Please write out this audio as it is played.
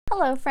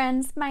Hello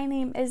friends, my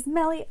name is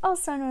Melly,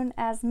 also known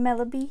as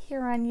Melebi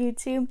here on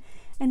YouTube,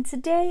 and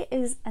today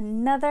is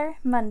another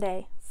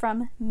Monday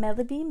from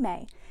Melebi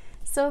May.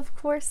 So of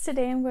course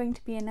today I'm going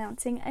to be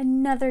announcing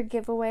another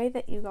giveaway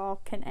that you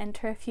all can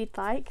enter if you'd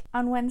like.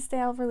 On Wednesday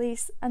I'll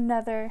release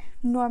another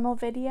normal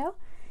video,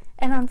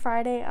 and on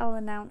Friday I'll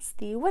announce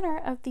the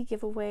winner of the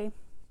giveaway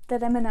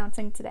that I'm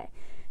announcing today.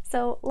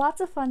 So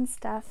lots of fun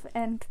stuff,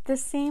 and the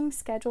same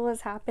schedule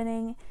is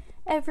happening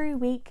every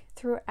week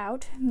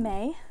throughout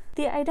May.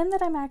 The item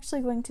that I'm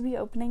actually going to be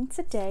opening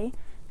today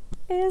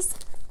is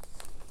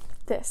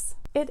this.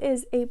 It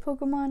is a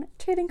Pokemon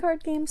trading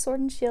card game Sword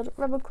and Shield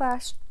Rebel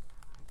Clash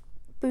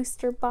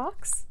booster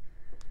box.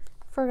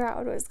 Forgot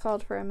what it was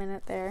called for a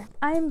minute there.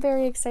 I am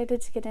very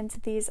excited to get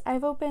into these.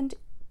 I've opened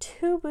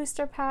two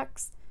booster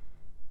packs.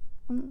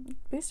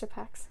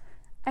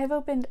 I've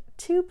opened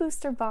two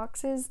booster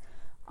boxes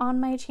on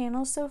my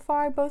channel so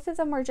far. Both of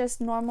them were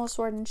just normal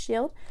Sword and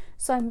Shield,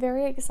 so I'm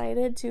very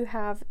excited to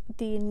have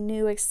the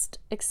newest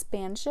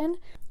expansion.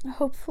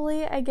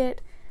 Hopefully I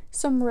get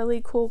some really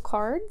cool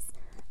cards,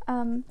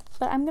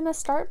 but I'm gonna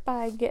start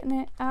by getting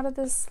it out of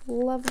this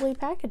lovely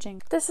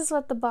packaging. This is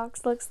what the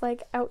box looks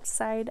like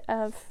outside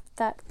of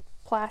that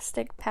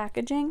plastic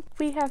packaging.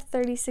 We have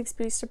 36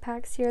 booster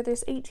packs here.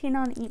 There's 18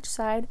 on each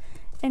side,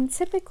 and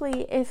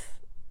typically if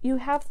you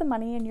have the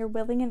money and you're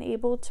willing and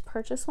able to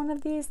purchase one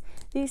of these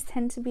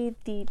tend to be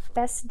the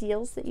best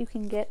deals that you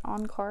can get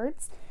on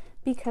cards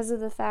because of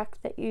the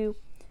fact that you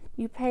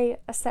pay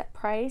a set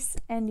price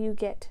and you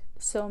get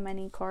so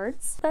many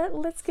cards. But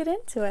let's get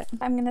into it.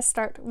 I'm going to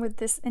start with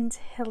this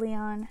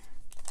Inteleon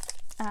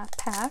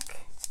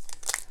pack.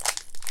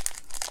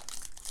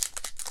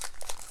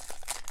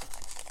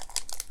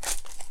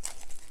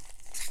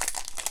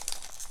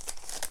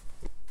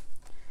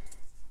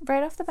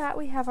 Right off the bat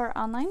we have our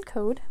online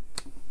code.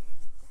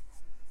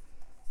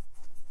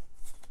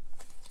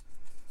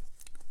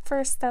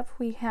 First up,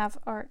 we have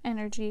our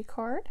energy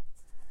card.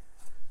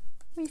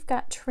 We've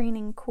got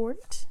Training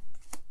Court,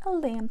 a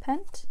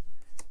Lampent,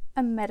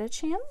 a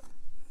Metacham,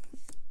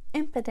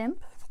 Impidimp,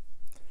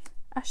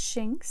 a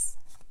Shinx,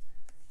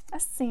 a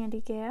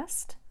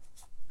Sandygast,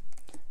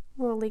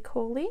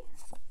 Roly-Coly,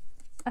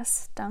 a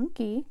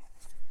Stunky,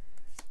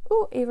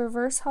 ooh, a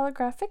reverse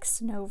holographic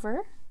Snover,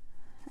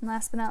 and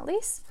last but not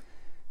least,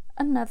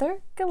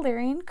 another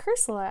Galarian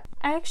Cursola.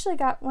 I actually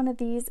got one of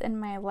these in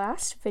my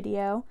last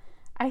video.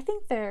 I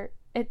think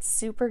it's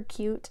super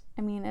cute.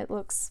 I mean, it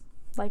looks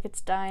like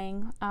it's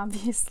dying,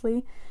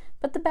 obviously,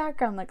 but the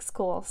background looks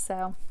cool.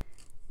 So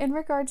in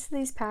regards to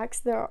these packs,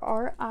 there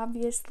are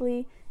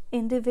obviously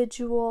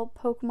individual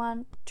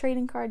Pokemon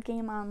trading card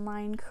game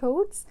online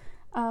codes.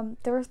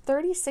 There are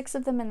 36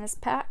 of them in this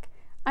pack.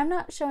 I'm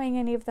not showing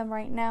any of them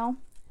right now,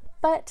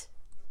 but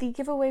the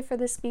giveaway for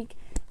this week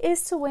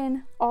is to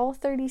win all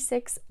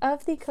 36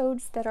 of the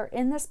codes that are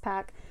in this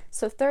pack.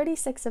 So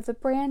 36 of the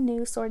brand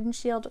new Sword and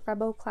Shield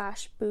Rebel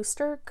Clash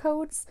booster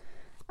codes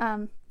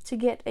to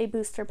get a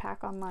booster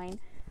pack online.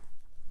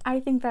 I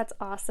think that's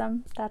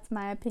awesome. That's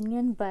my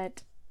opinion,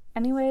 but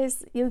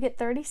anyways, you'll get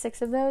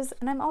 36 of those,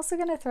 and I'm also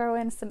going to throw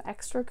in some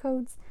extra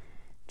codes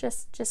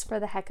just for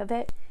the heck of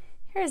it.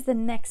 Here's the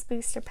next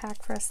booster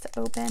pack for us to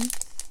open.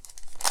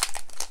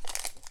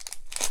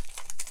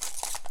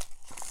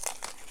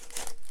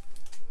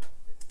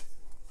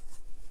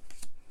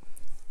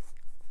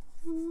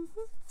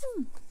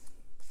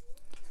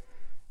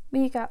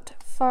 We got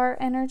Far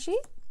Energy,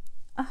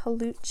 a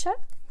Hawlucha,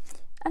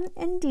 an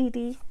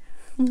Indeedee,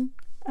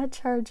 a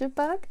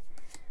Charjabug,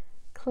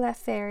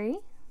 Clefairy,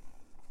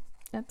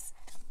 a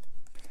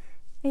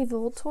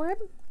Voltorb,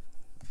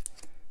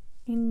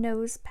 a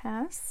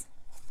Nosepass,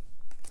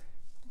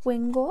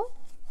 Wingull,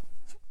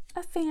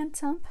 a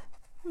Phantom,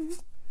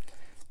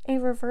 a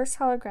reverse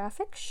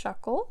holographic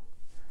Shuckle,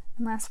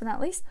 and last but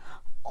not least,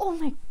 oh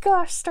my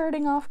gosh,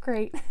 starting off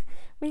great,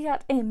 we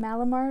got a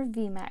Malamar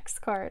VMAX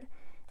card.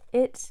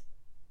 It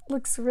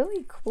looks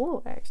really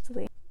cool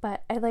actually,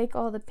 but I like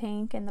all the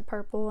pink and the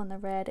purple and the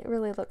red. It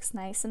really looks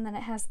nice, and then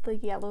it has the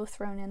yellow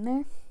thrown in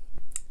there.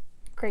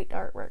 Great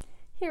artwork.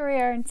 Here we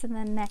are into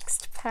the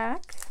next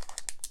pack.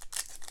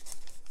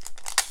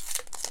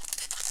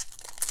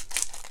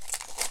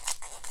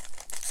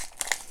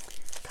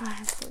 God,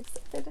 I'm so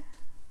excited.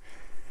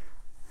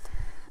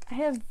 I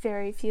have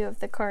very few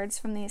of the cards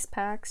from these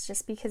packs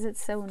just because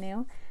it's so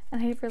new,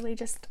 and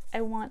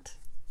I want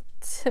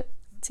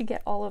to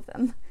get all of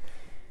them.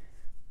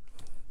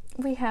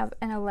 We have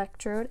an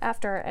Electrode,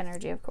 after our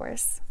energy of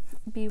course,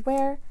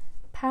 Beware,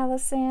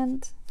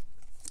 Palisand,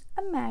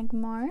 a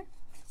Magmar,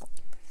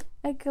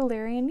 a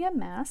Galarian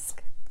Yamask,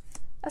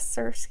 a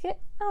Surskit.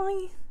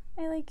 Oh,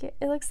 I like it.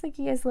 It looks like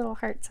he has little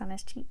hearts on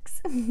his cheeks.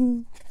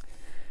 We've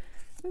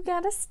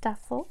got a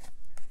Stuffle,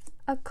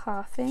 a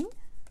Coughing,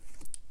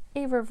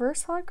 a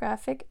reverse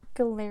holographic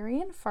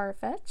Galarian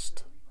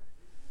Farfetch'd,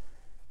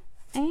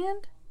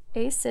 and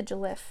a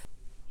Sigilyph.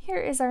 Here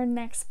is our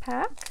next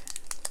pack.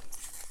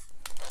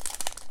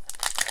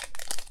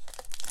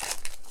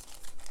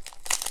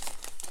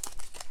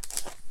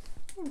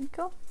 There we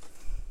go.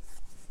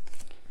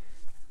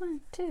 1,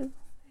 2,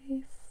 3,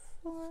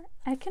 4.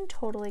 I can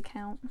totally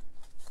count.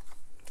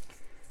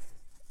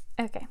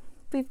 Okay,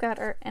 we've got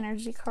our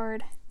energy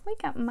card. We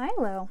got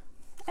Milo.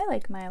 I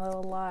like Milo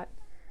a lot.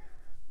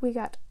 We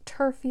got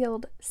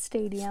Turfield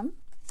Stadium.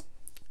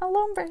 A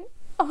Lombre.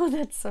 Oh,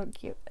 that's so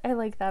cute. I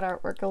like that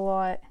artwork a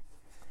lot.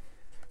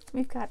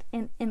 We've got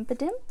an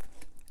Impidimp,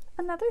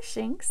 another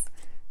Shinx,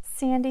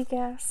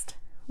 Sandygast,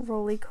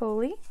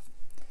 Roly-Coly,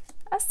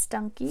 a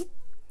Stunky,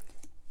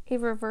 a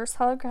reverse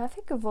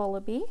holographic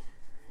Melebi,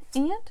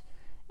 and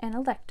an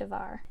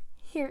Electivire.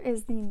 Here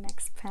is the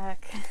next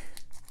pack.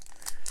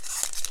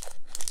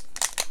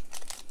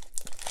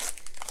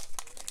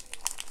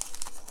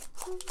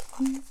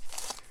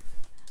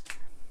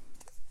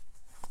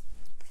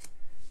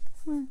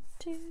 One,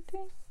 two,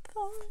 three,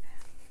 four.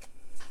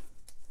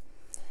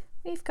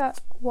 We've got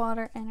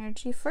Water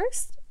Energy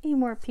first, a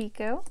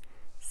Morpeko,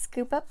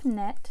 Scoop Up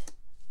Net,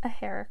 a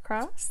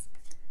Heracross,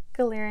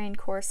 Galarian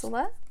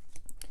Corsola,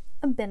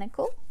 a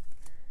Binnacle,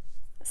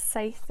 a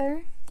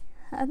Scyther,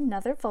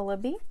 another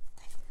Vullaby,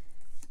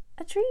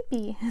 a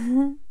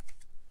Dreepy,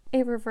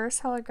 a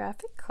reverse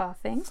holographic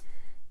Coughing,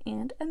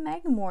 and a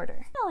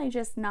Magmortar. I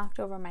just knocked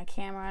over my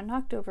camera,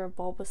 knocked over a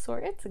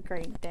Bulbasaur. It's a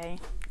great day.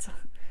 It's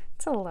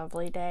a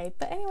lovely day.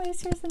 But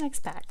anyways, here's the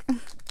next pack.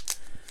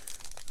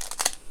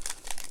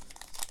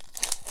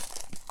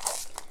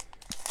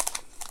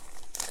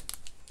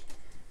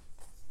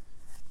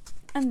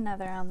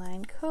 Another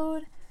online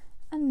code,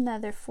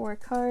 another 4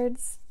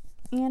 cards,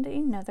 and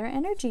another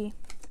energy.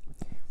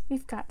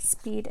 We've got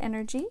Speed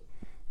Energy,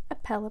 a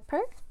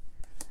Pelipper,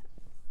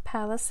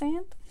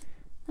 Palisand,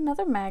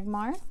 another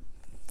Magmar,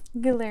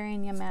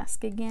 Galarian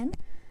Yamask again,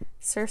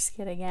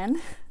 Surskit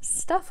again,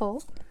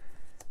 Stuffle,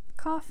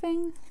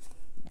 Coughing,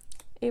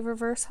 a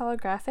reverse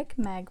holographic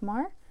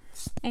Magmar,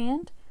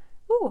 and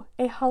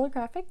a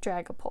holographic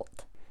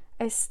Dragapult.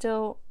 I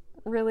still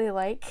really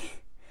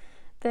like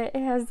that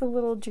it has the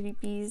little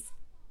Dreepies.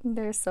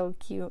 They're so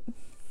cute.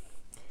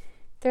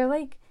 They're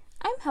like,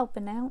 I'm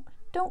helping out.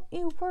 Don't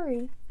you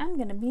worry. I'm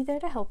gonna be there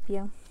to help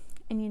you.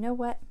 And you know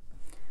what?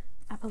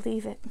 I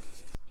believe it.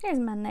 Here's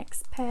my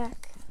next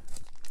pack.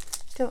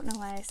 Don't know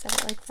why I said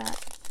it like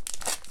that.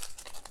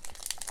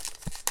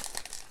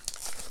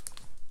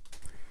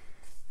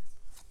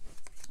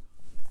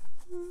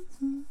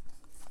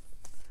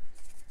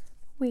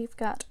 We've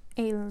got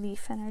a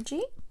Leaf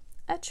Energy,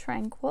 a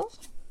Tranquil,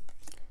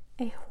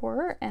 a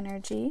Horror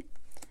Energy,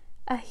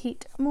 a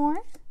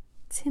Heatmore,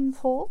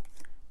 Tympole,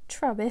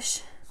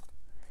 Trubbish,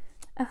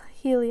 a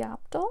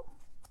Helioptile,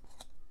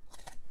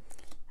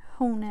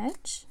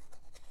 Honedge,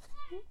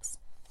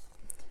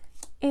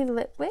 a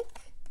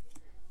Litwick,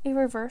 a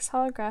reverse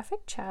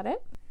holographic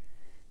Chatot.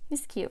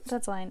 He's cute,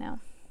 that's all I know.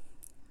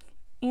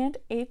 And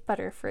a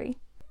Butterfree.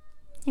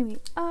 Here we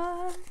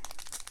are.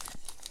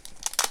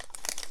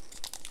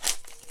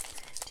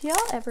 Do y'all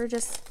ever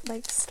just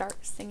like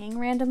start singing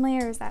randomly,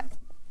 or is that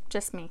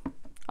just me?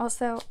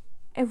 Also,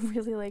 I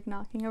really like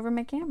knocking over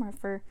my camera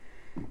for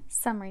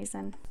some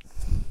reason.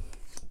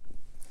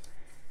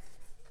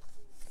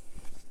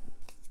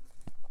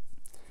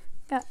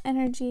 Got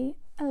Energy,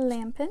 a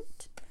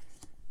Lampent,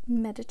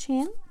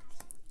 Metachan,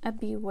 a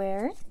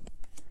Beware,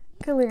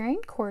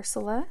 Galarian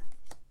Corsola,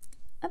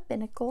 a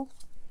Binnacle,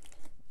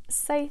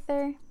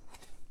 Scyther,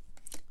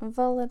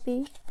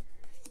 Vullaby,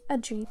 a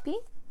Dreepy,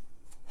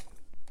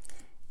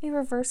 a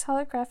reverse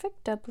holographic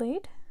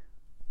Doublade,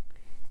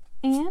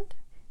 and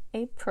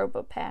a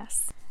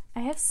Probopass. I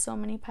have so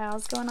many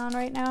piles going on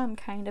right now, I'm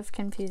kind of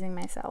confusing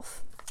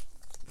myself.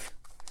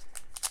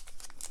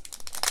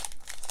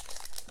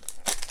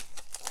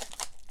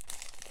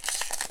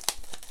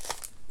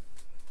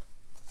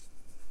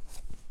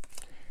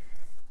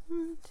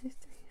 One, two,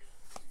 three,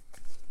 four.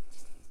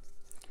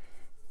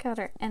 Got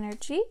our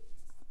Energy,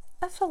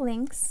 a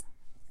Phalanx,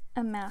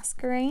 a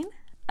Masquerain,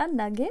 a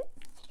Nugget,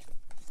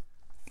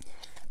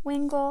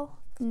 Wingull,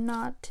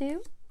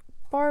 Natu,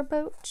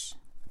 Barboach,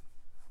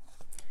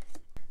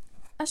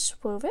 a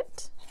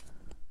Schwovit,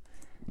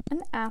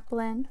 an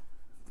Applin,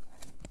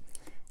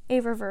 a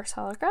reverse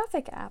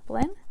holographic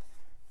Applin,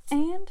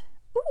 and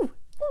ooh,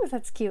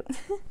 that's cute.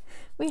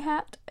 We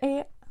got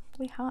a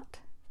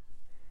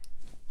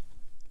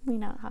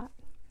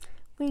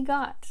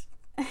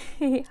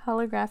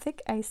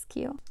holographic Ice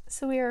Cube.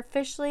 So we are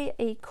officially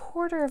a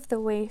quarter of the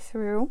way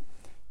through.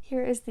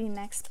 Here is the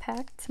next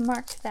pack to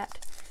mark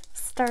that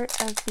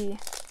start of the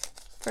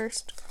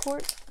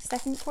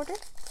second quarter.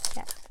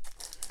 Yeah.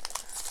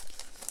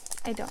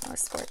 I don't know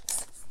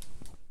sports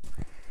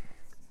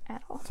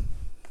at all.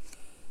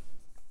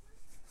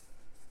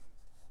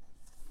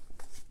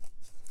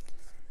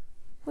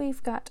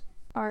 We've got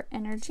our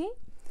Energy,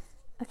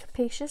 a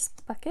Capacious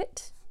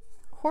Bucket,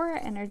 Horror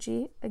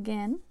Energy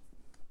again,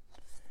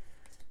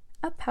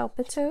 a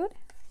Palpitoad,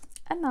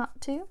 a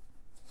Natu.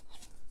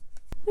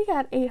 We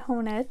got a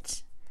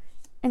Honedge,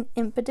 an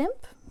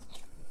Impidimp,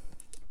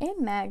 a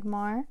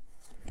Magmar,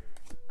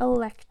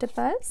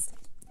 Electabuzz,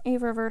 a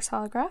reverse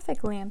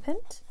holographic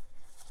Lampent,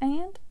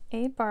 and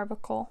a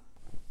Barbacle.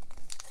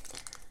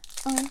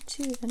 On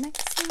to the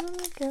next one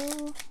we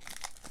go.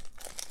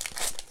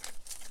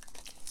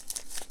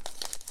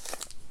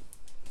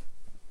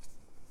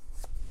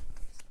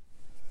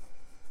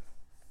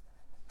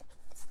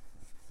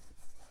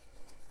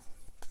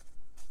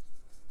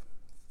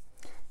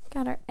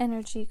 got our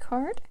energy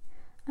card,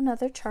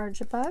 another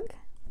Charge-a-Bug,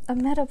 a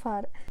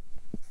Metapod.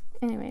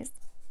 Anyways,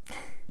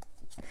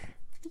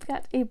 we've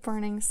got a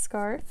Burning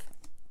Scarf,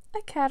 a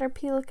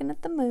Caterpie looking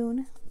at the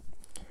moon,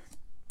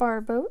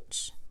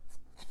 Barboach,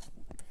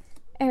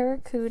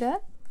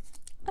 Arrokuda,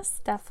 a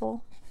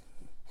Steffel.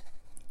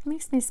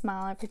 Makes me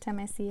smile every time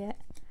I see it.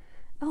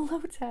 A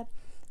Lotad.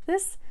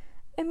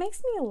 It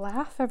makes me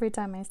laugh every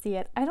time I see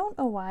it. I don't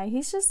know why.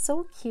 He's just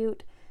so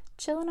cute,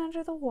 chilling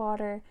under the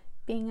water,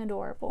 being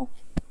adorable.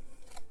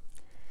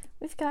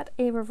 We've got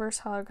a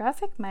reverse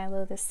holographic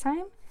Milo this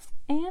time,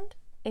 and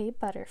a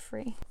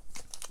Butterfree.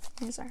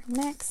 Here's our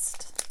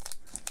next.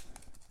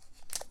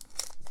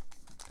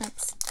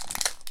 Oops.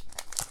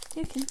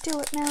 You can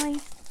do it,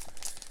 Melly.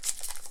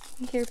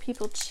 You hear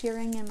people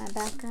cheering in my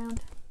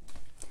background.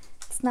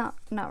 It's not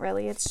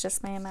really, it's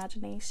just my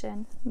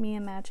imagination. Me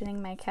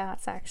imagining my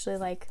cats actually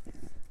like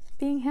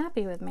being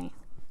happy with me,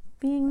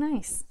 being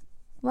nice,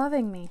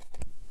 loving me.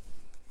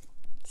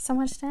 So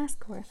much to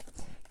ask for.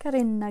 Got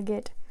a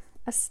Nugget,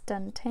 a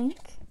Stuntank,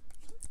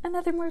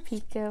 another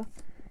Morpeko.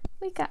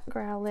 We got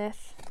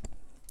Growlithe,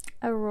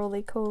 a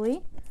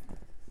Roly-Poly,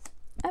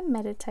 a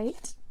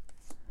Meditite,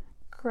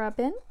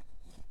 Grubbin,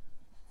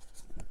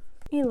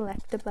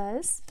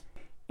 Electabuzz,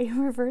 a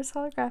reverse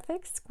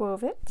holographic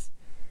Squovit,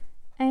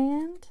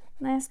 and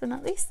last but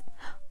not least,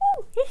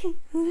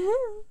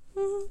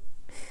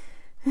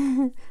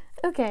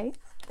 okay,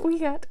 we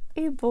got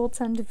a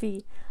Boltund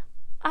V.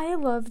 I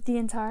love the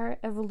entire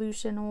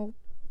evolutional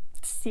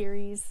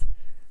series.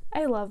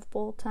 I love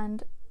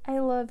Boltund. I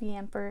love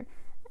Yamper.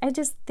 I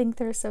just think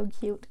they're so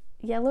cute.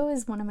 Yellow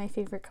is one of my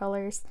favorite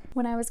colors.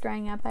 When I was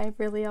growing up, I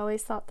really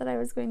always thought that I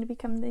was going to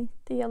become the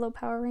yellow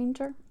Power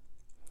Ranger.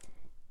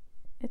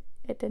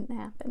 It didn't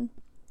happen,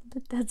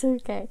 but that's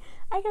okay.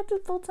 I got the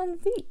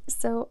Boltund V,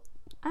 so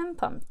I'm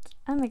pumped.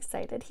 I'm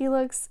excited. He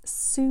looks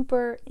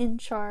super in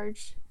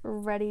charge,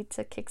 ready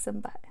to kick some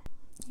butt.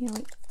 Here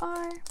we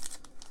are.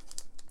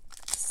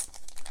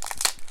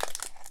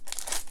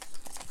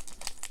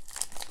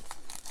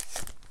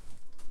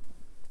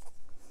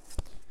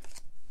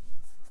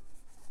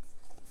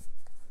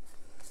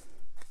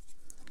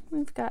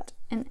 We've got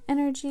an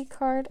energy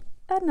card,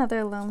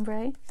 another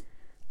Lombre,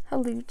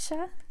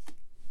 Halucha,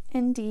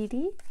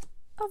 Indeedee,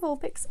 a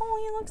Vulpix. Oh,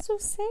 he looks so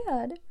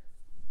sad.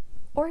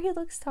 Or he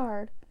looks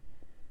tired.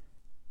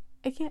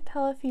 I can't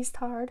tell if he's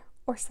tired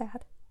or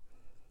sad.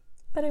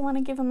 But I want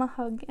to give him a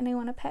hug and I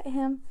want to pet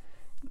him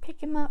and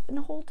pick him up and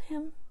hold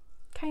him.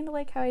 Kind of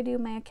like how I do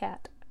my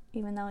cat,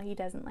 even though he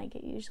doesn't like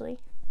it usually.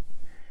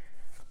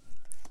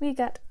 We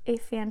got a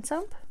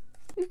Phantom.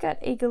 We've got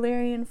a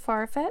Galarian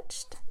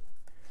Farfetch'd,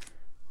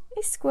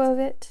 a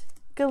Squovit,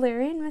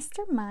 Galarian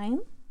Mr.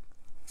 Mime,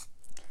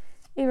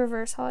 a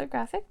reverse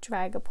holographic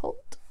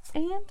Dragapult,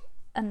 and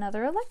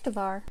another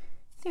Electivire.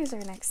 Here's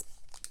our next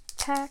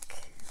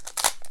pack.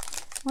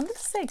 I wanted to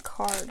say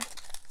card.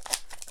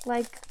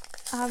 Like,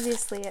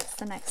 obviously it's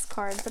the next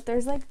card, but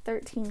there's like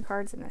 13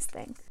 cards in this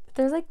thing.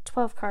 There's like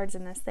 12 cards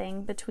in this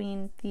thing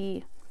between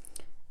the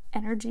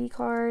energy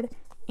card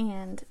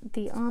and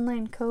the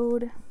online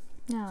code.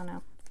 I don't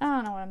know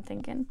what I'm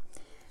thinking.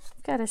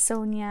 We've got a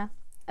Sonia,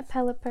 a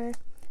Pelipper,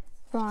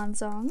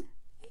 Bronzong,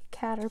 a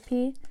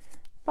Caterpie,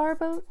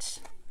 Barboach,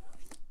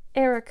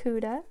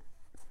 Arrokuda,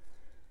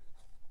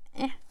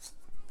 a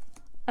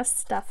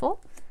Steffel,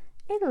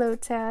 a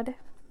Lotad,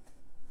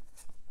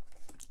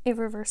 a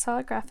reverse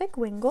holographic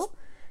Wingull,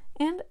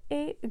 and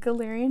a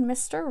Galarian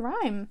Mr.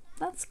 Rhyme.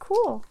 That's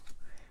cool.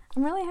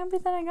 I'm really happy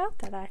that I got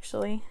that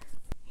actually.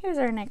 Here's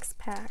our next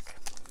pack.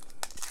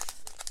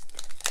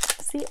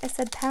 See, I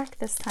said pack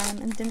this time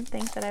and didn't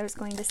think that I was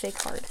going to say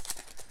card.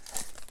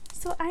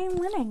 So I am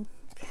winning.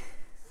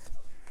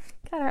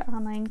 Got our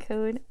online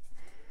code.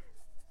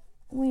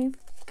 We've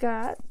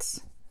got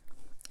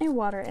a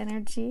Water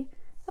Energy,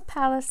 a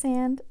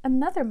Palisand,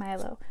 another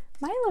Milo.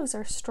 Milos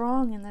are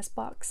strong in this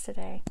box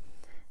today.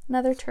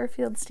 Another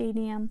Turffield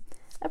Stadium,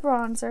 a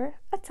Bronzer,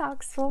 a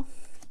Toxel,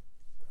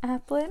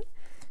 Applin,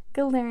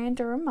 Galarian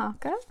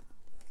Duramaka,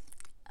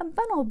 a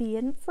Bunnelby,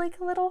 and it's like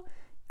a little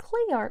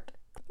clay art.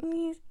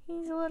 He's a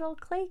little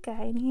clay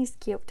guy and he's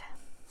cute.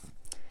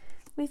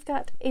 We've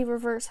got a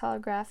reverse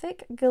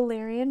holographic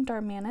Galarian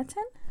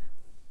Darmanitan.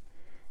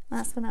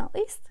 Last but not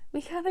least,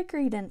 we got a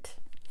Greedent.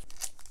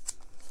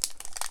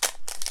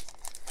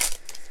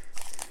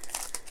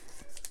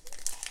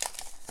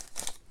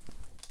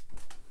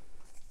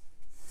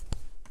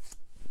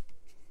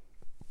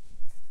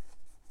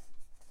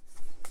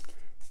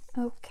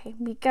 Okay,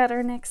 we got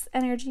our next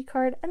energy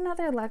card,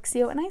 another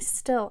Luxio, and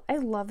I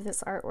love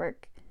this artwork.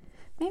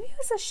 Maybe it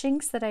was a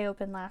Shinx that I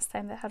opened last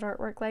time that had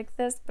artwork like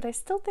this, but I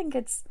still think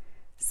it's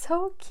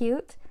so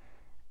cute.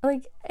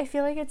 Like, I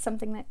feel like it's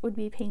something that would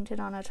be painted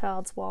on a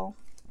child's wall.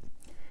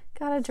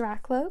 Got a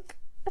Dracloak,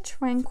 a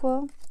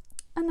Tranquil,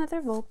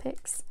 another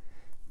Vulpix,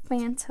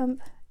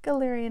 Phantom,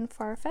 Galarian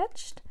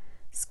Farfetch'd,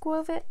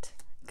 Squovit,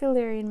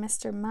 Galarian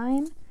Mr.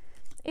 Mime,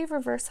 a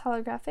reverse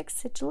holographic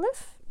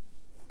Sigilyph,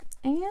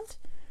 and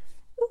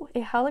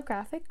a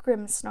holographic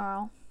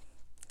Grimmsnarl.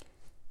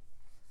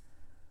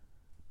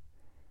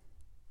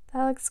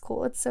 That looks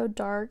cool. It's so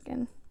dark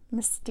and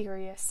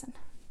mysterious and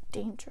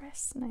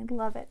dangerous, and I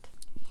love it.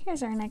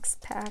 Here's our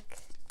next pack.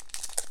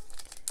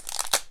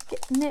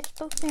 Getting it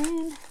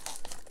open.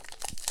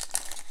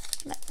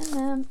 Letting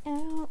them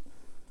out.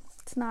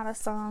 It's not a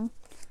song.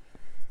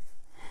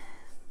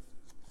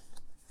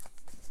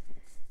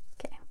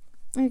 Okay,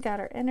 we got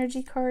our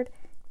energy card.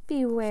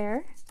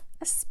 Beware,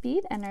 a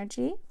speed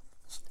energy,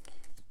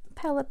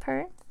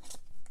 Pelipper,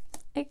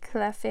 a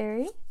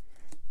Clefairy,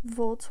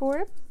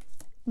 Voltorb,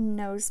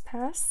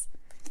 Nosepass,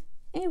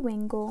 a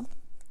Wingull,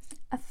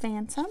 a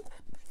Phantom,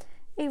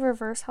 a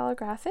reverse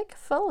holographic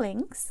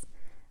Phalanx,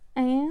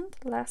 and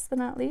last but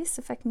not least,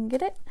 if I can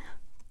get it,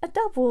 a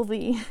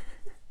Doublebee.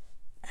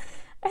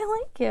 I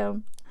like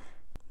him.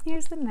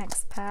 Here's the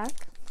next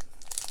pack.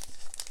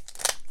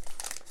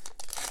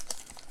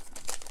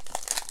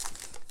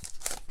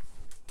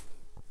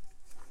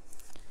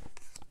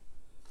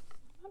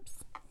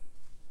 Oops.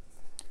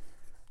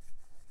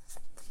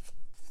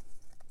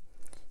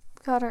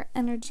 Got our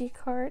energy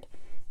card,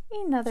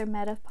 another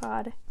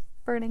Metapod,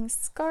 Burning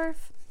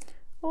Scarf,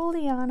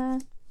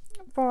 Oleana,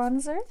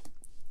 Bronzer,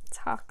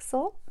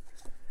 Toxel,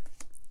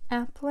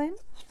 Applin,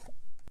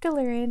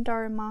 Galarian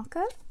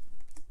Darumaka,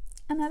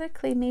 another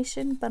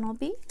Claymation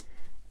Bunnelby,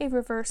 a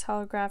reverse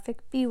holographic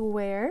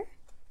Beware,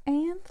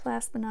 and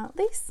last but not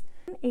least,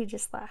 an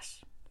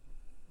Aegislash.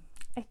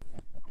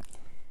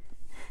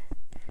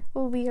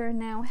 Well, we are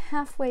now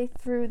halfway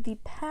through the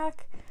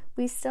pack.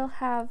 We still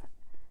have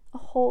a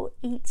whole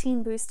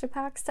 18 booster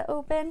packs to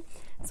open,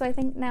 so I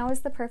think now is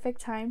the perfect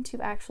time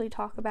to actually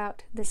talk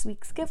about this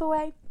week's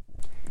giveaway.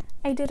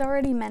 I did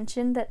already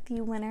mention that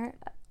the winner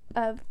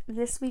of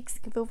this week's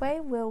giveaway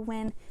will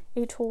win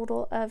a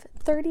total of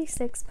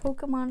 36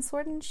 Pokemon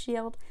Sword and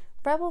Shield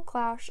Rebel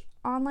Clash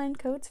online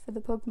codes for the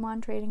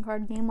Pokemon trading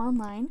card game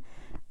online,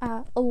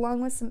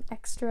 along with some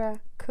extra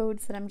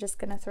codes that I'm just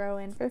going to throw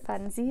in for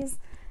funsies.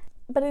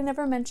 But I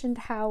never mentioned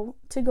how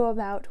to go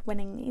about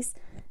winning these.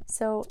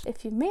 So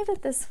if you made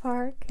it this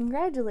far,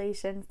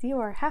 congratulations, you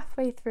are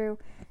halfway through,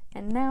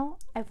 and now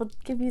I will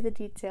give you the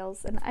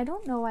details. And I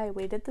don't know why I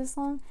waited this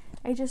long.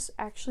 I just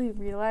actually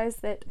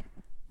realized that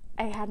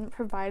I hadn't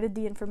provided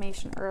the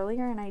information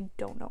earlier, and I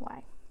don't know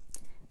why.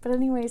 But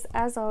anyways,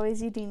 as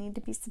always, you do need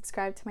to be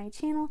subscribed to my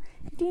channel,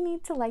 you do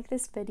need to like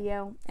this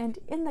video, and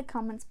in the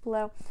comments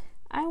below,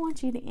 I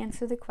want you to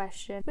answer the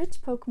question,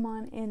 which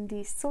Pokemon in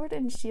the Sword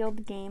and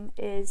Shield game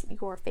is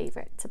your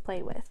favorite to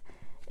play with?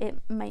 It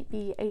might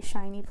be a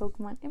shiny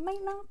Pokemon, it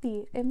might not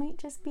be, it might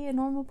just be a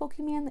normal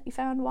Pokemon that you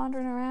found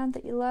wandering around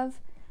that you love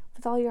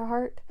with all your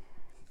heart.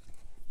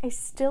 I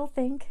still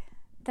think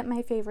that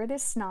my favorite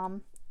is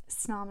Snom.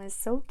 Snom is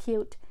so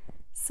cute,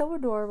 so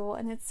adorable,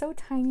 and it's so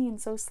tiny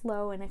and so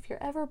slow, and if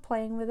you're ever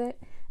playing with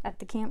it at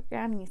the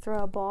campground and you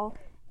throw a ball,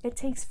 it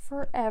takes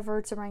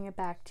forever to bring it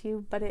back to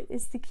you, but it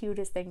is the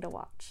cutest thing to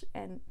watch,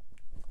 and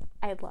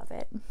I love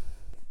it.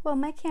 Well,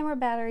 my camera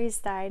batteries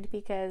died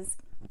because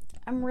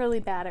I'm really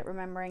bad at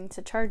remembering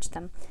to charge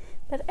them.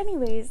 But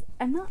anyways,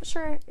 I'm not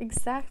sure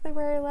exactly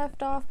where I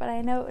left off, but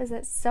I know it was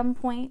at some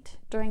point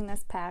during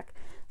this pack.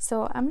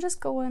 So I'm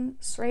just going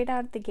straight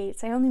out of the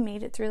gates. I only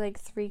made it through like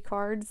 3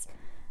 cards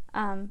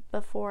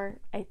before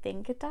I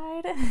think it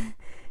died.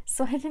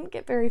 So I didn't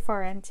get very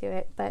far into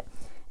it. But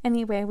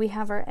anyway, we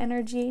have our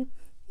energy,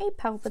 a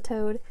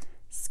Palpitoad,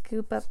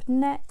 Scoop Up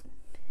Net,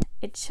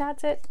 a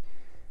Chatot,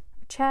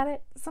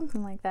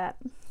 something like that,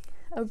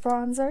 a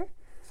Bronzer,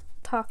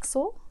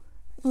 Toxel,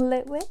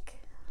 Litwick,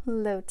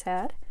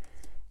 Lotad,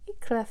 a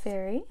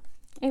Clefairy,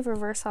 a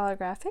reverse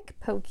holographic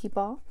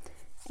Pokeball,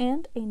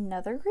 and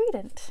another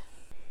Greedent.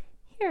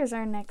 Here's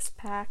our next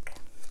pack.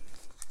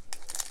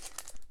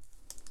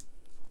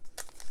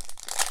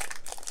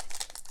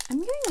 I'm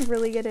getting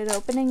really good at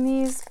opening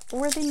these,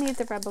 or they made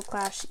the Rebel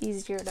Clash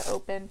easier to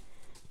open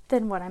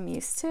than what I'm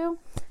used to,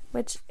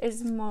 which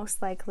is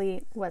most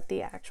likely what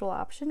the actual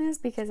option is,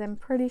 because I'm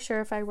pretty sure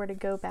if I were to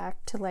go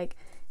back to like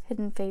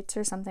Hidden Fates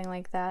or something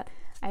like that,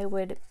 I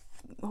would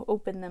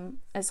open them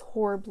as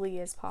horribly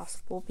as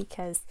possible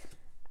because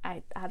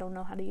I don't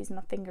know how to use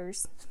my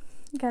fingers.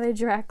 Got a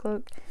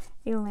Dracloak,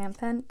 a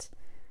Lampent,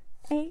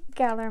 a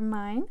Galar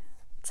Mine,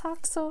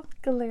 Toxel,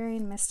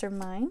 Galarian Mr.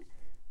 Mime,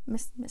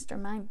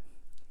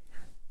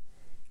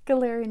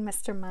 Galarian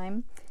Mr.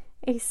 Mime,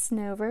 a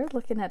Snover,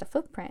 looking at a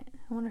footprint.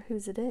 I wonder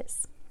whose it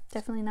is.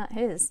 Definitely not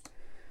his.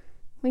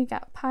 We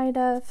got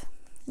Pidove,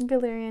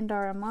 Galarian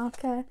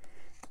Darumaka,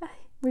 a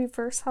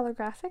reverse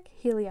holographic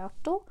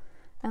Helioptile,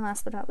 and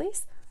last but not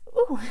least,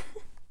 ooh,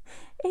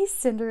 a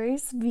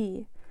Cinderace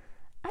V.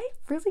 I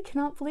really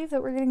cannot believe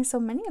that we're getting so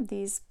many of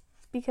these,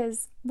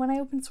 because when I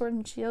opened Sword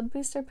and Shield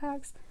booster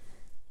packs,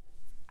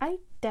 I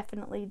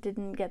definitely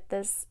didn't get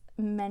this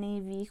many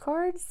V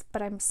cards,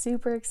 but I'm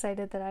super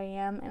excited that I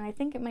am, and I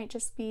think it might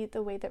just be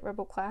the way that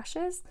Rebel Clash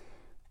is,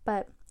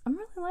 but I'm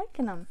really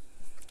liking them.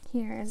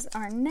 Here is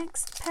our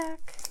next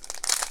pack.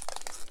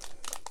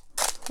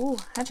 Ooh,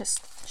 I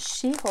just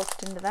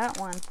she-hulked into that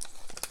one.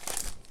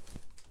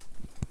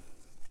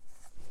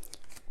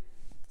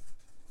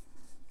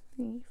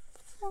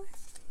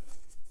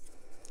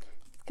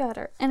 got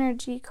our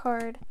energy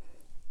card,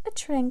 a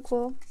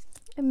Tranquil,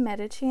 a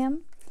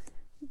Medicham,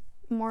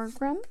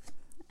 Morgrim,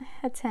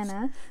 a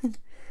Hatena,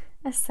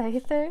 a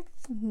Scyther,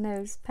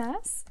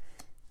 Nosepass,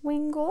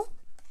 Wingull,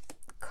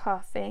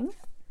 Coughing,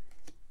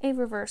 a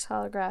reverse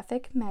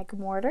holographic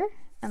Magmortar,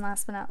 and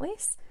last but not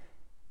least,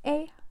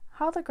 a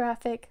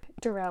holographic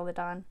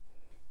Duraludon.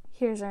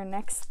 Here's our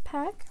next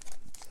pack.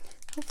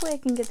 Hopefully I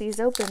can get these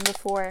open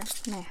before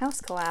my house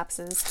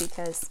collapses,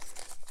 because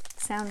it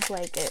sounds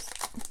like it,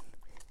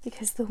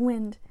 because the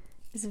wind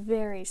is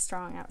very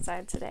strong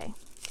outside today.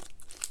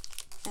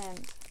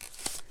 And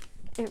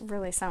it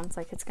really sounds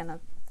like it's gonna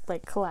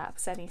like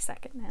collapse any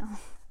second now.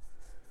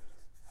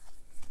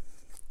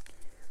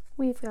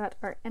 We've got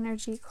our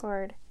energy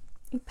card,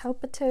 a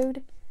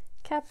Palpitoad,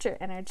 Capture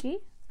Energy,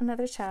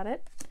 another Chatot,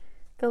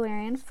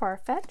 Galarian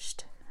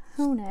Farfetch'd,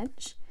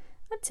 Honedge,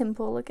 a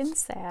Timple looking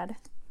sad,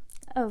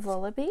 a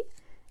Melebi,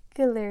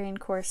 Galarian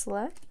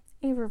Corsola,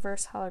 a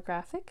reverse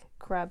holographic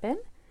Grubbin,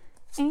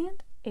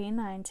 and a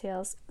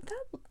Ninetales.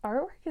 That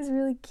artwork is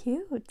really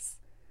cute.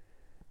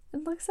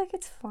 It looks like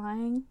it's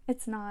flying.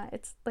 It's not.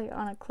 It's like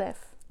on a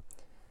cliff.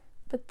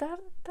 But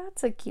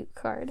that's a cute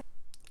card.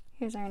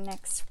 Here's our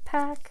next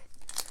pack.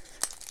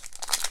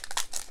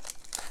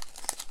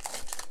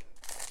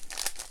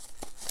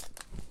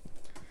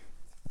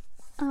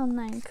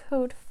 Online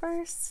code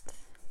first.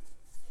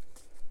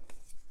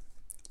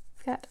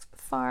 We've got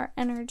Far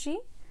Energy,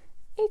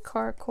 a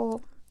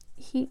Carkol,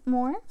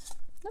 Heatmore,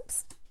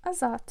 a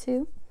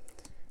Xatu,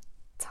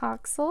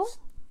 Toxel,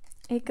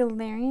 a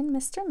Galarian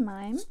Mr.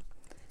 Mime,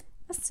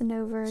 a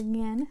Snover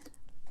again,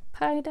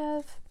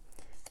 Pidove,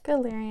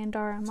 Galarian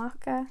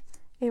Darumaka,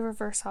 a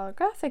reverse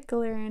holographic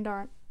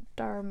Galarian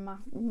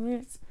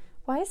Darumaka.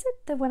 Why is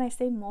it that when I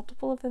say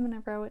multiple of them in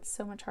a row, it's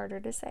so much harder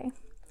to say?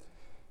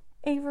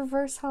 A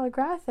reverse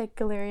holographic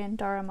Galarian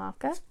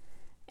Darumaka,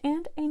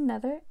 and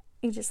another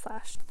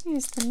Aegislash.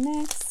 Here's the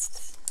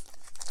next.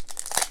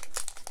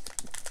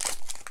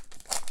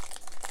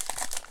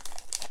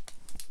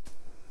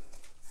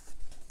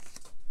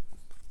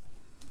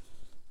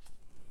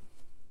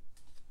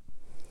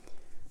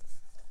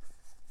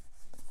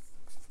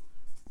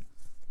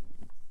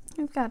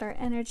 We've got our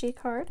energy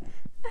card,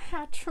 a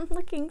Hatchram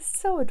looking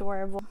so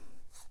adorable,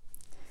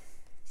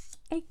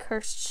 a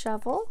Cursed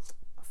Shovel,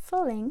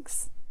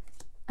 Phalanx,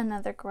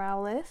 another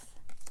Growlithe,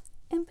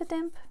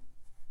 Impidimp,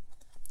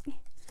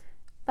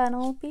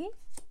 Bunnelby,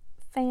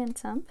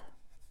 Phantom.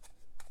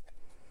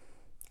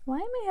 Why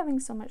am I having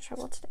so much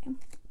trouble today?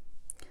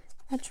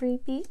 A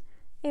Dreepy,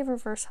 a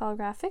reverse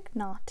holographic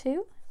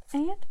Natu,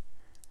 and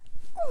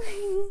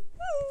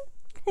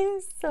I'm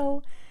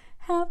so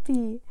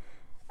happy.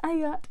 I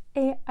got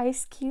a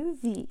Ice Cube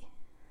V.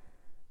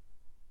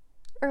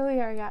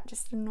 Earlier I got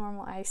just a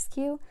normal Ice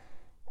Cube,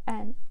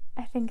 and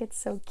I think it's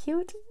so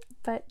cute,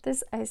 but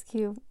this Ice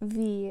Cube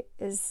V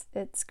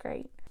it's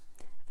great.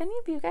 Have any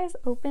of you guys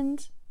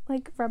opened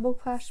like Rebel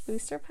Clash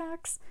booster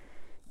packs?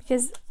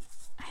 Because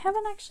I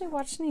haven't actually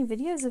watched any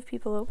videos of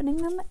people opening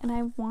them, and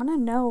I want to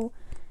know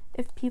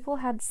if people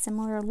had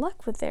similar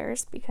luck with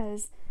theirs,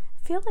 because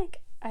I feel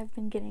like I've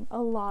been getting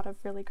a lot of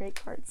really great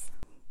cards.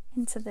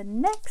 Into the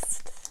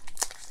next.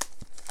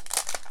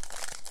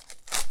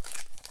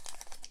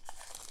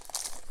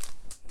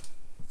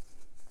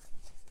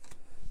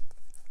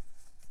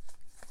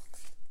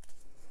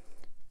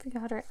 We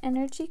got our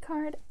energy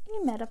card,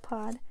 a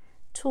Metapod,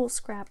 Tool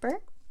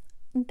Scrapper,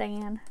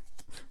 Dan,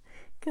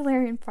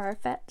 Galarian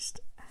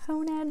Farfetch'd,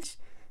 Honedge,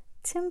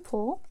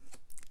 Timple,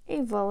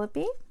 a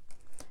Melebi,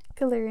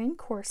 Galarian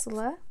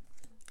Corsola,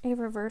 a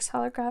reverse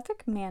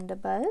holographic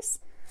Mandibuzz,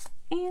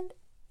 and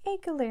a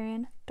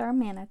Galarian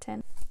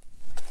Darmanitan.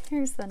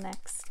 Here's the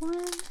next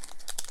one.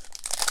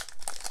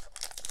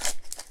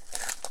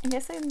 I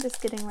guess I'm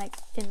just getting like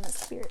in the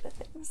spirit of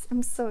things.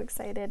 I'm so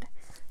excited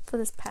for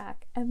this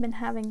pack. I've been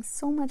having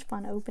so much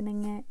fun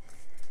opening it.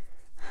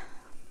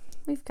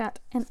 We've got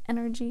an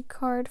energy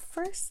card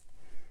first.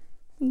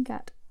 We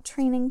got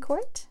Training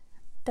Court,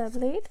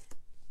 Doublade,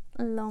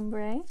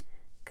 Lombre,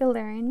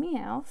 Galarian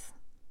Meowth.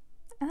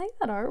 I like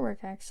that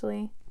artwork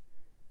actually.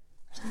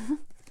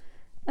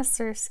 A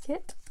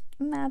Surskit,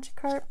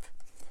 Magikarp,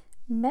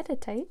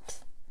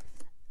 Meditite,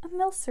 a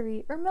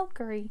Milcery or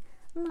Milcery.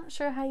 I'm not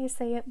sure how you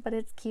say it, but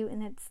it's cute,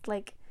 and it's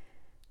like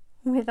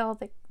with all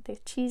the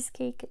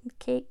cheesecake and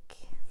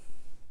cake.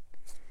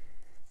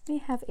 We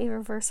have a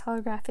reverse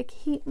holographic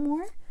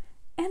Heatmore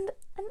and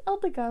an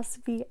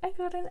Eldegoss V. I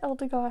got an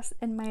Eldegoss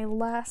in my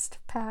last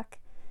pack.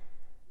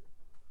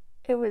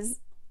 It was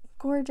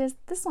gorgeous.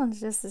 This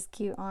one's just as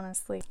cute,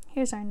 honestly.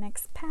 Here's our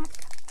next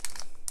pack.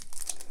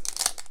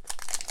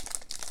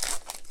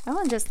 That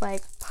one just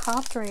like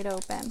popped right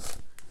open.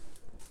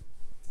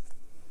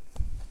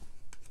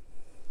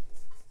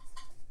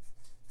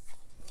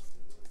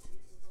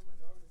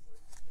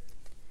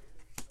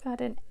 Got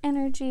an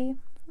energy,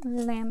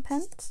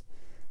 Lampent,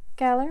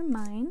 Galar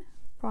Mine,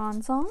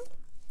 Bronzong,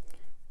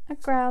 a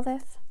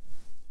Growlithe,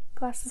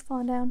 glasses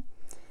falling down,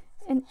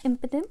 an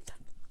Impidimp,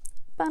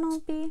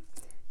 Bunnelby,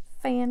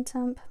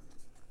 Phantom,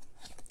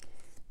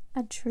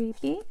 a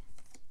Dreepy,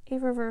 a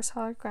reverse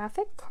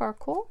holographic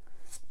Carkol,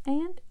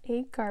 and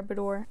a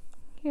Garbodor.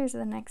 Here's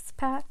the next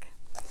pack.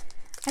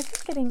 I've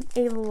been getting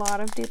a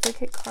lot of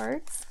duplicate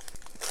cards,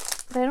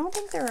 but I don't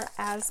think there are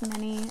as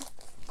many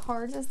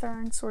cards as there are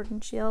in Sword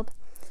and Shield.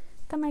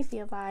 That might be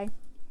a lie.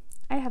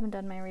 I haven't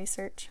done my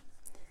research.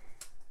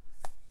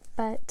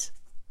 But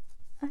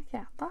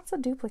yeah, lots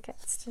of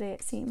duplicates today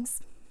it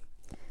seems.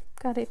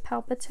 Got a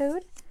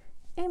Palpitoad,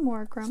 a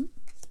Morgrem,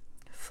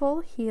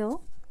 Full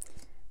Heal,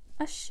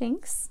 a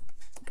Shinx,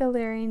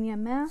 Galarian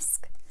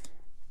Yamask,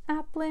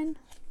 Applin,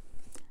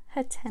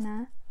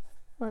 Hatena,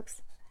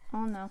 whoops,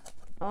 oh no,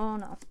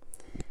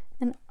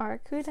 an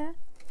Arcuda,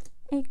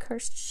 a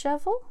Cursed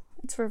Shovel,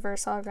 it's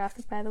reverse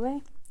holographic by the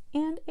way,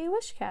 and a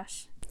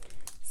Wishcash.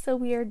 So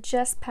we are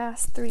just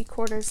past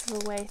 3/4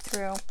 of the way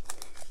through.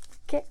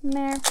 Getting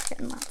there,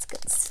 getting lots of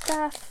good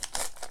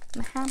stuff.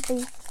 I'm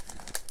happy.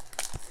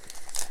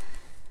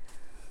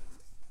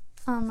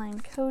 Online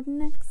code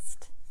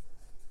next.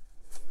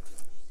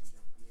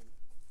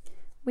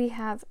 We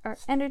have our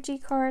energy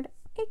card,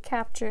 a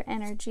Capture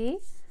Energy,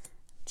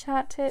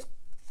 Chatot,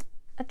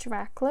 a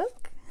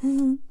Dracloak,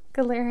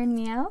 Galarian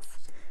Meowth,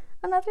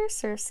 another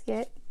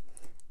Surskit,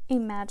 a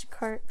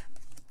Magikarp,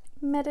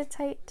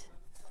 Meditite,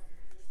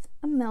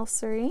 a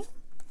Milcery,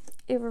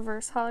 a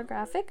reverse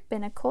holographic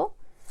Binnacle,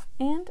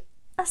 and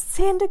a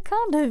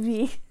Sandaconda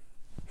V.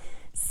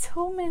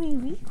 So many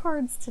V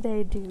cards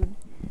today, dude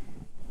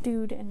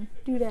and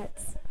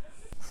dudettes.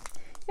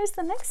 Here's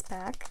the next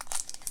pack.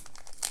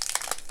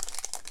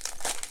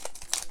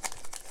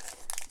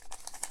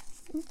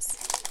 Oops.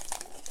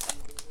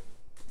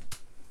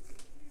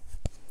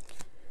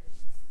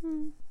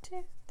 1,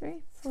 2,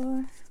 3, 4.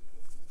 We've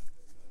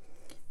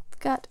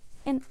got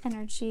an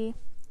energy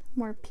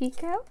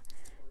Morpeko,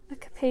 a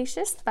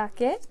Capacious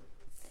Bucket,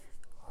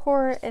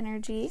 Horror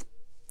Energy,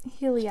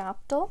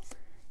 Helioptile,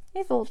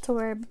 a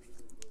Voltorb,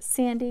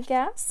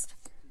 Sandygast,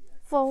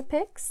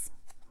 Vulpix,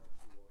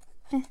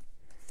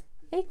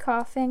 a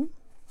Coughing,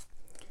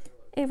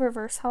 a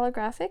reverse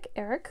holographic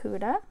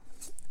Arrokuda,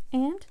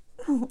 and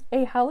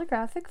a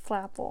holographic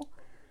Flapple.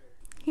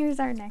 Here's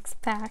our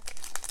next pack.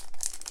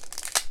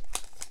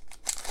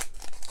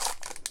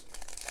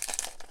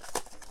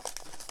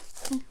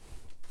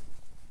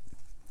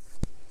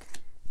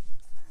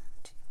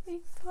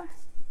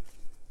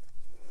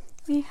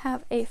 We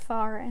have a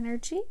Far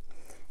Energy,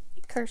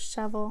 a Cursed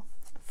Shovel,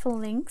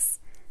 Phalanx,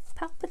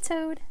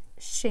 Palpitoad,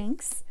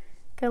 Shinx,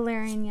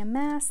 Galarian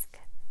Yamask,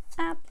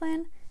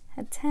 Applin,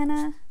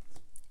 Hatena,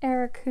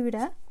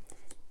 Arrokuda,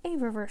 a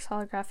reverse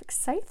holographic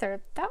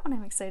Scyther. That one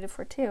I'm excited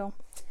for too.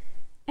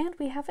 And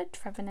we have a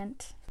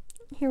Trevenant.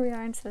 Here we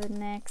are into the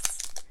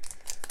next.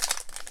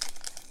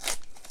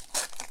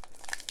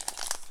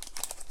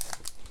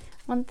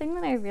 One thing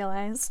that I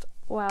realized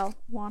while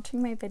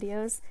watching my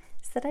videos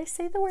is that I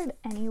say the word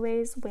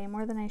anyways way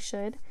more than I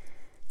should.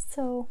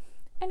 So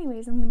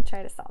anyways, I'm going to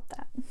try to stop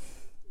that.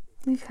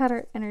 We've got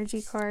our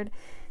energy card,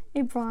 a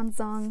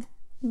Bronzong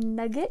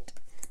Nugget,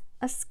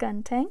 a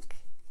Skuntank,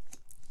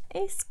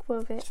 a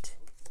Squovit,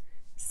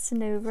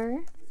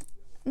 Snover,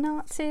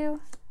 Natu,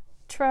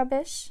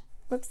 Trubbish,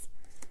 whoops,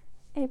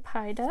 a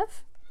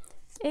Pidove,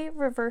 a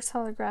reverse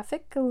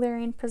holographic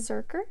Galarian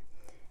Berserker,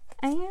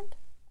 and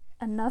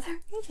another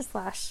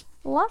Aegislash.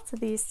 Lots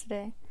of these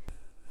today.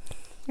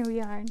 Here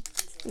we are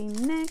to the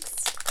next.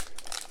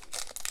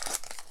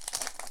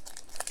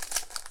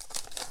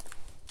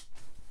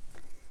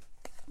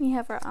 We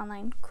have our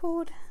online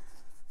code.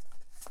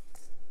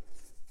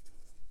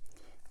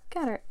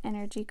 Got our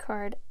energy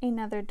card,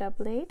 another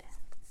Doublade,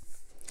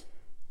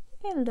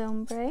 a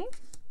Lombre,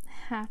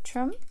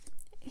 Hatcham,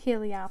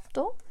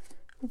 Helioptile,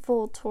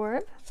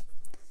 Voltorb,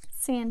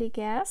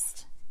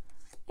 Sandygast,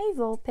 a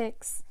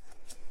Vulpix,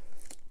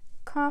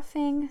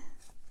 Coughing,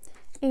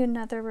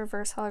 another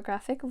reverse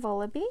holographic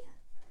Melebi,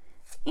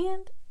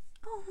 and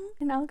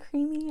an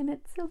Alcremie, and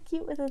it's so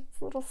cute with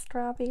its little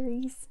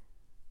strawberries.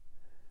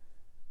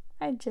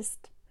 I'd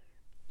just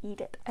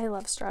eat it. I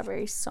love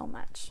strawberries so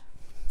much.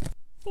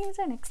 Here's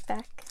our next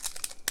pack.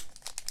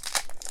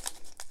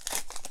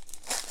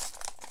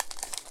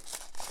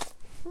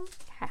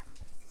 Okay.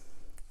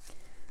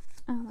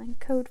 Online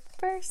code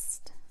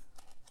first.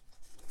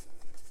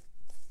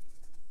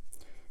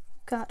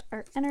 Got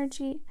our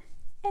energy,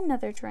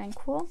 another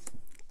Tranquil,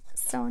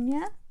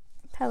 Sonia,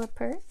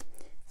 Pelipper,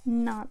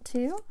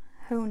 Natu,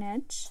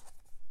 Honedge,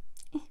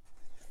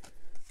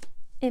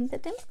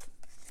 Impidimp,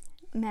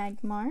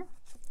 Magmar,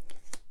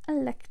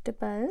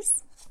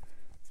 Electabuzz,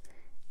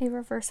 a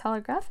reverse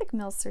holographic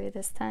Milcery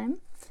this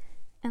time,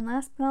 and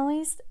last but not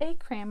least, a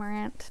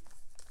Cramorant.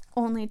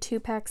 Only 2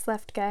 packs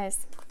left,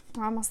 guys.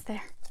 We're almost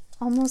there.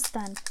 Almost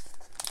done.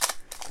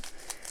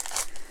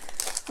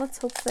 Let's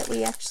hope that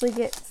we actually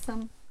get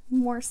some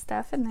more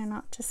stuff and they're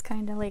not just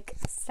kind of like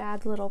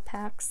sad little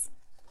packs.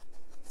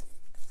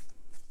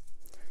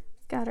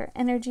 Got our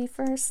energy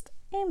first,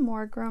 a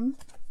Morgrem,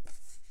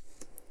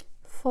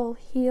 Full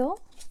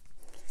Heal,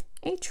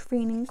 a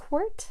Training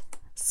Quart,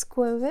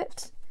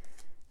 Squovit,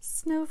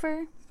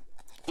 Snover,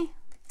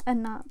 a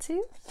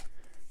Natu,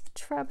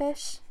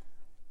 Trubbish,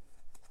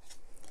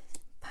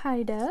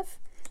 High Dove,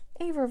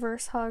 a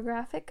reverse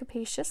holographic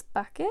Capacious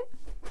Bucket,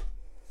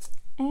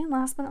 and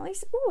last but not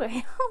least, ooh,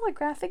 a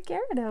holographic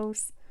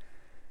Gyarados.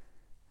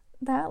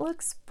 That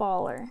looks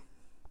baller.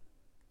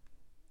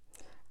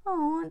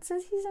 Oh, it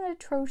says he's an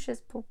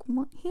atrocious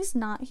Pokemon. He's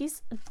not.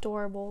 He's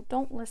adorable.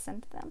 Don't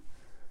listen to them.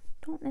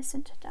 Don't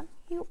listen to them.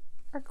 You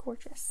are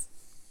gorgeous.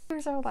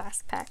 Here's our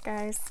last pack,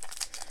 guys.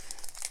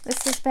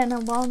 This has been a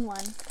long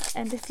one,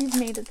 and if you've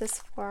made it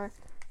this far,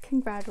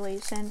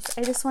 congratulations.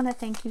 I just want to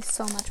thank you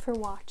so much for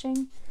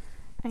watching.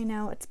 I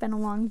know it's been a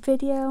long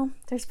video.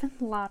 There's been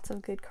lots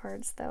of good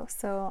cards though,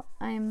 so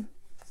I'm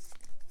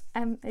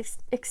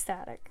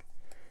ecstatic.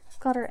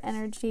 Got our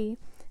Energy,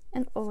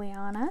 an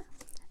Oleana,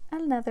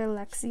 another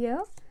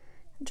Lexio,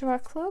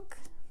 Drawcloak,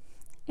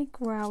 a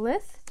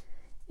Growlithe,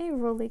 a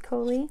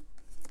Roly-Poly,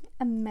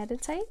 a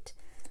Meditite,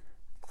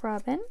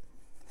 Grubbin,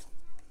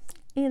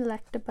 a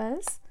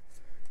Electabuzz,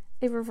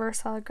 a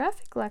reverse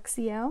holographic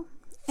Lexio,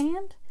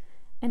 and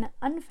an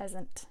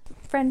Unpheasant.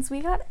 Friends,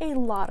 we got a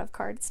lot of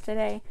cards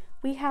today.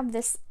 We have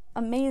this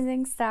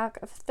amazing stack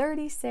of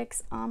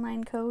 36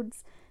 online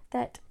codes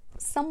that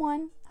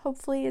someone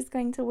hopefully is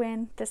going to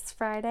win this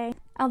Friday.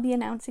 I'll be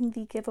announcing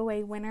the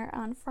giveaway winner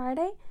on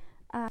Friday.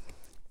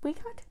 We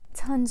got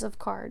tons of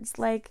cards.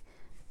 Like,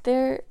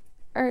 there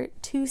are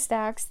 2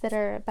 stacks that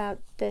are about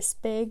this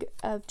big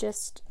of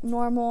just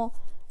normal,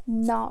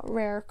 not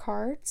rare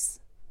cards.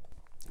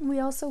 We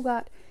also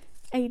got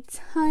a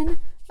ton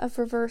of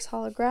reverse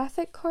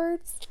holographic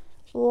cards,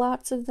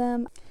 lots of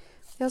them.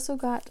 We also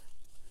got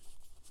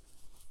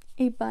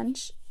a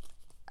bunch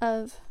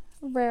of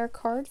rare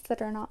cards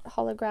that are not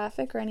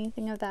holographic or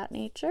anything of that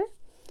nature,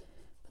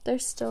 but they're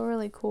still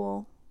really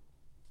cool.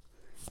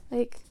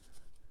 Like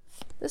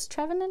this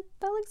Trevenant,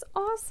 that looks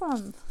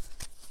awesome.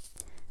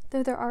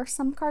 Though there are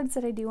some cards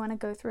that I do want to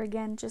go through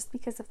again just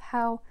because of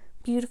how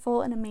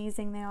beautiful and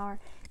amazing they are,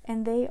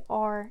 and they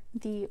are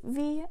the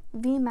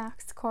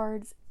VMAX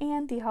cards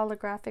and the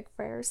holographic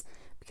rares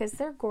because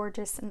they're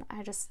gorgeous, and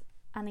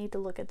I need to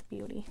look at the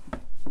beauty.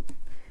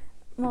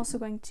 I'm also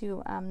going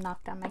to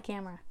knock down my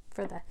camera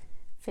for the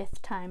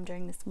 5th time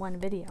during this one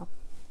video.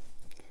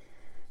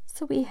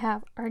 So we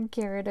have our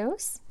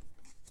Gyarados,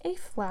 a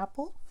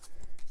Flapple,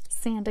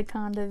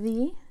 Sandaconda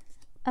V,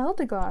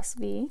 Eldegoss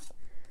V,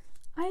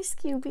 Ice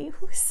Cube V,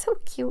 who is so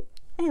cute.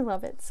 I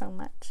love it so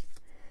much.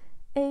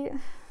 A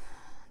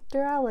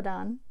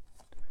Duraludon,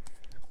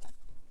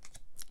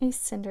 a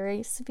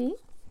Cinderace V,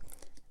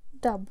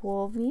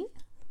 Dubwool V,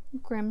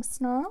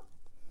 Grimmsnarl,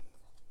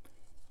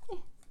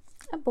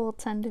 a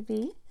Boltund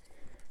V,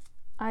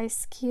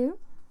 Ice Cube,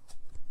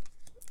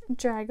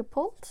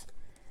 Dragapult,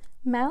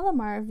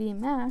 Malamar V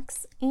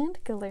Max,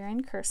 and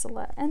Galarian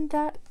Cursula. And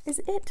that is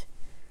it.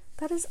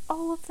 That is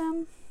all of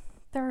them.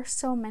 There are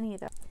so many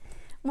though.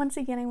 Once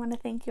again, I want to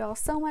thank you all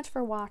so much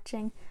for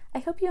watching. I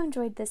hope you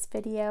enjoyed this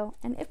video,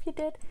 and if you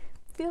did,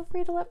 feel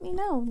free to let me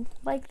know.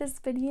 Like this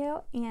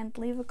video and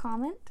leave a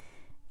comment,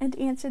 and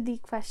answer the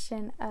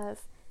question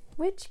of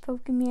which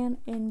Pokemon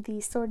in the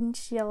Sword and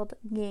Shield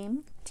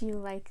game do you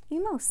like the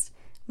most?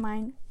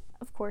 Mine,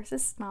 of course,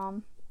 is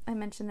Snom. I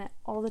mention it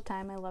all the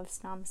time. I love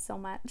Snom so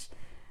much.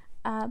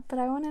 But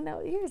I want to know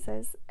what yours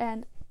is.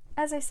 And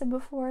as I said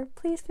before,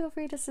 please feel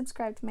free to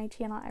subscribe to my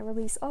channel. I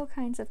release all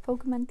kinds of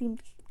Pokemon themed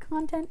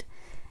content,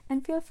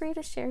 and feel free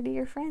to share to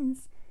your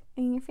friends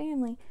and your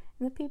family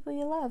and the people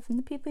you love and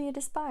the people you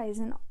despise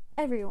and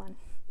everyone.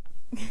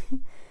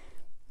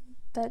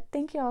 But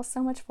thank you all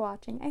so much for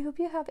watching. I hope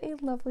you have a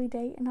lovely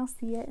day, and I'll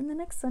see you in the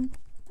next one.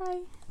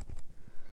 Bye!